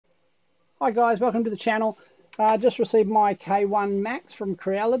Hi guys, welcome to the channel. Just received my K1 Max from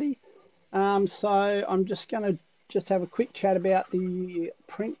Creality. So I'm just going to have a quick chat about the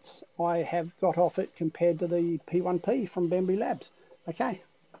prints I have got off it compared to the P1P from Bambu Labs. Okay,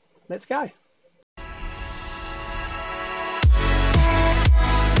 let's go.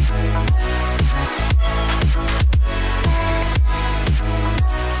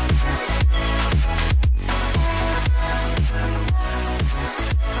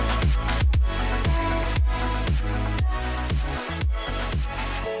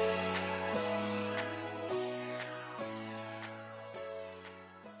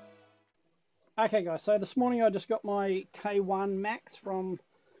 Okay guys, so this morning I just got my K1 Max from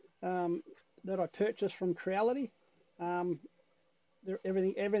that I purchased from Creality.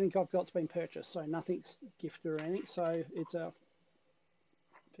 Everything I've got's been purchased, so nothing's gifted or anything, so it's a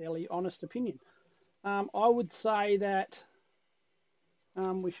fairly honest opinion. I would say that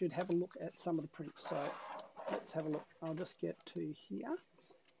we should have a look at some of the prints, so let's have a look. I'll just get to here.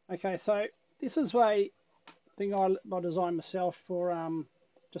 Okay, so this is a thing I designed myself for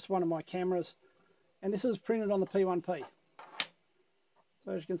just one of my cameras, and this is printed on the P1P.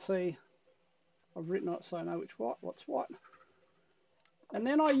 So as you can see, I've written on it so I know what's what. And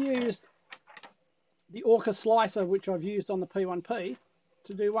then I used the Ocra slicer, which I've used on the P1P,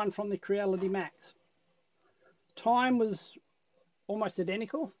 to do one from the Creality Max. Time was almost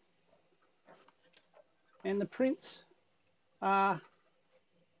identical, and the prints are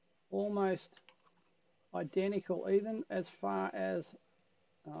almost identical, even as far as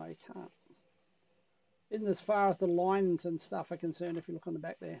isn't as far as the lines and stuff are concerned if you look on the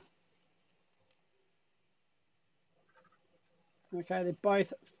back there. Okay, they're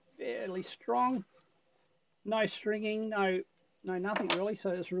both fairly strong. No stringing, no nothing really, so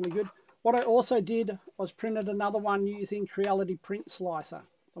it's really good. What I also did was printed another one using Creality Print slicer,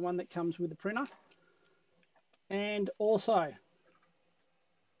 the one that comes with the printer. And also,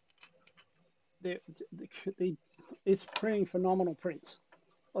 it's printing phenomenal prints.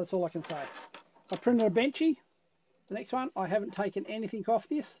 That's all I can say. I printed a Benchy. The next one, I haven't taken anything off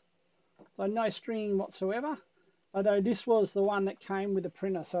this, so no stringing whatsoever. Although this was the one that came with the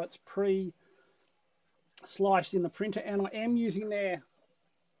printer, so it's pre-sliced in the printer, and I am using their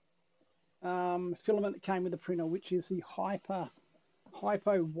filament that came with the printer, which is the Hypo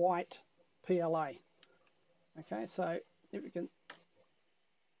White PLA. Okay, so if you can,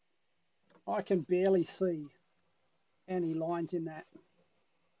 I can barely see any lines in that.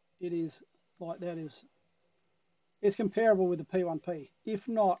 It is like that is, it's comparable with the P1P, if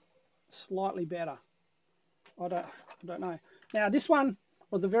not slightly better. I don't know. Now this one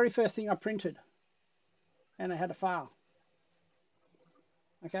was the very first thing I printed, and it had a fail.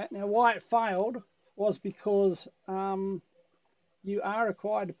 Okay, now why it failed was because you are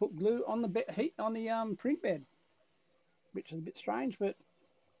required to put glue on the print bed, which is a bit strange. But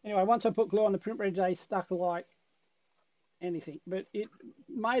anyway, once I put glue on the print bed, they stuck like anything. But it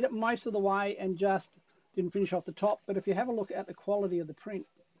made it most of the way and just didn't finish off the top. But if you have a look at the quality of the print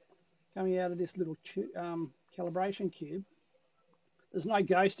coming out of this little calibration cube, there's no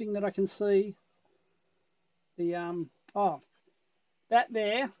ghosting that I can see. The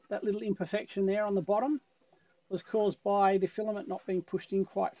that little imperfection there on the bottom was caused by the filament not being pushed in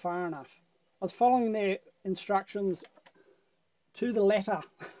quite far enough. I was following their instructions to the letter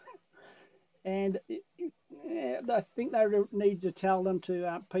and I think they need to tell them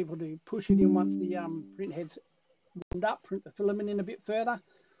to people to push it in once the print head's warmed up, print the filament in a bit further,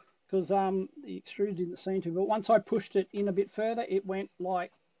 because the extruder didn't seem to. But once I pushed it in a bit further, it went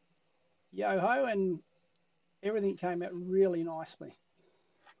like yo-ho, and everything came out really nicely.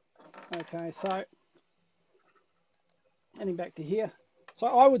 Okay, so heading back to here. So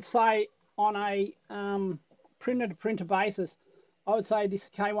I would say on a printer-to-printer basis, I would say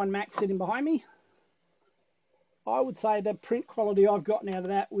this K1 Max sitting behind me, I would say the print quality I've gotten out of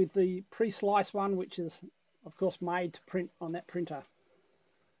that with the pre-sliced one, which is of course made to print on that printer,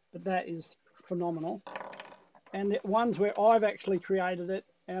 but that is phenomenal. And the ones where I've actually created it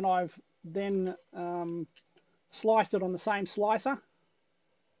and I've then sliced it on the same slicer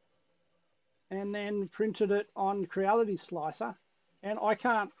and then printed it on Creality slicer, and I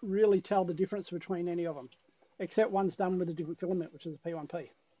can't really tell the difference between any of them, except one's done with a different filament, which is a P1P,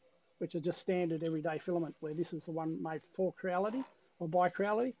 which is just standard everyday filament, where this is the one made for Creality or by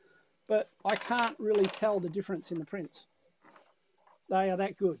Creality. But I can't really tell the difference in the prints. They are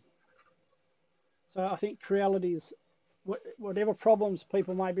that good. So I think Creality's, whatever problems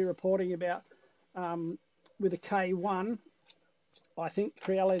people may be reporting about with the K1, I think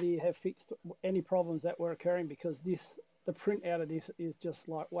Creality have fixed any problems that were occurring, because the print out of this is just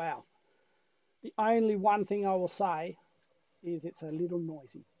like wow. The only one thing I will say is it's a little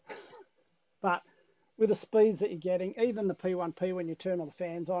noisy. But with the speeds that you're getting, even the P1P, when you turn all the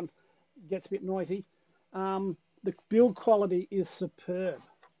fans on, it gets a bit noisy. The build quality is superb.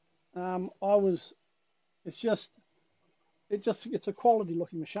 It's a quality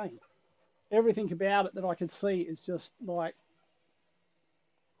looking machine. Everything about it that I could see is just like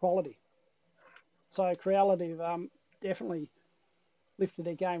quality. So Creality definitely lifted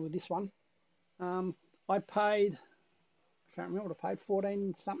their game with this one. I paid, I can't remember what I paid,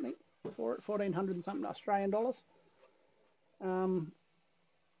 14 something for it, 1400 and something Australian dollars.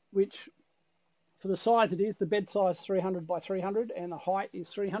 Which for the size it is, the bed size 300 by 300 and the height is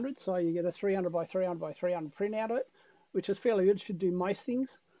 300, so you get a 300 by 300 by 300 print out of it, which is fairly good. Should do most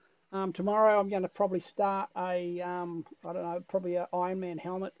things. Tomorrow I'm going to probably start a, I don't know, probably an Iron Man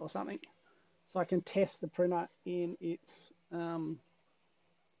helmet or something, so I can test the printer in its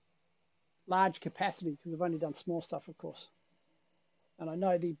large capacity, because I've only done small stuff, of course. And I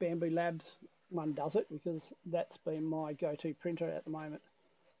know the Bambu Labs one does it, because that's been my go-to printer at the moment.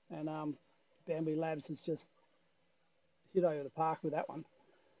 And Bambu Labs has just hit over the park with that one.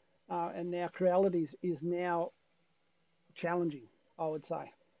 And now Creality is now challenging, I would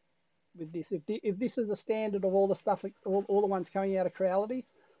say, with this. If this is the standard of all the stuff, all the ones coming out of Creality,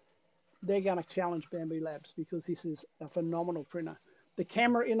 they're going to challenge Bambu Labs, because this is a phenomenal printer. The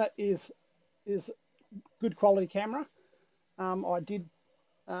camera in it is good quality camera. I did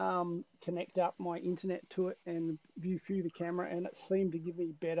connect up my internet to it and view through the camera, and it seemed to give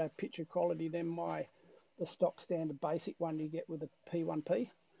me better picture quality than the stock standard basic one you get with the P1P.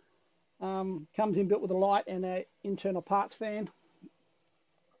 Comes in built with a light and an internal parts fan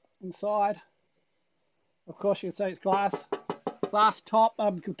inside. Of course, you can see it's glass top,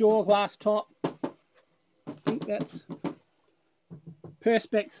 door glass top. I think that's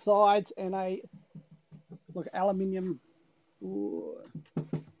perspex sides and a aluminium. Ooh,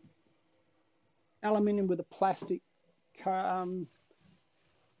 aluminium with a plastic cover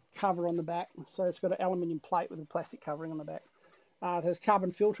on the back. So it's got an aluminium plate with a plastic covering on the back. There's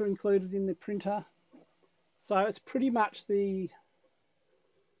carbon filter included in the printer. So it's pretty much the,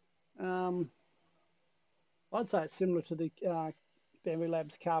 I'd say it's similar to the Bambu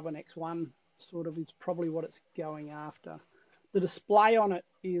Labs Carbon X1, sort of is probably what it's going after. The display on it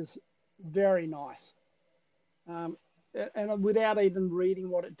is very nice. And without even reading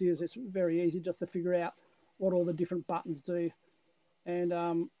what it does, it's very easy just to figure out what all the different buttons do and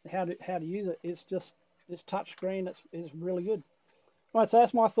how to use it. It's just this touch screen. It's really good. Right, so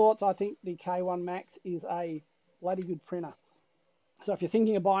that's my thoughts. I think the K1 Max is a bloody good printer. So if you're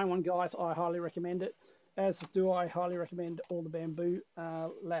thinking of buying one, guys, I highly recommend it. As do I highly recommend all the Bambu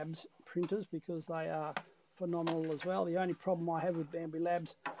Labs printers, because they are phenomenal as well. The only problem I have with Bambu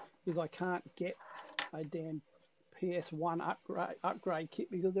Labs is I can't get a damn PS1 upgrade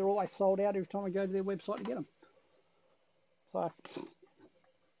kit, because they're always sold out every time I go to their website to get them. So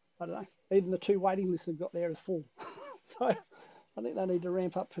I don't know. Even the 2 waiting lists I've got there is full. So I think they need to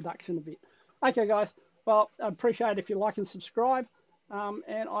ramp up production a bit. Okay, guys. Well, I appreciate it if you like and subscribe.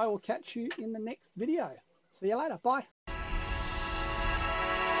 And I will catch you in the next video. See you later. Bye.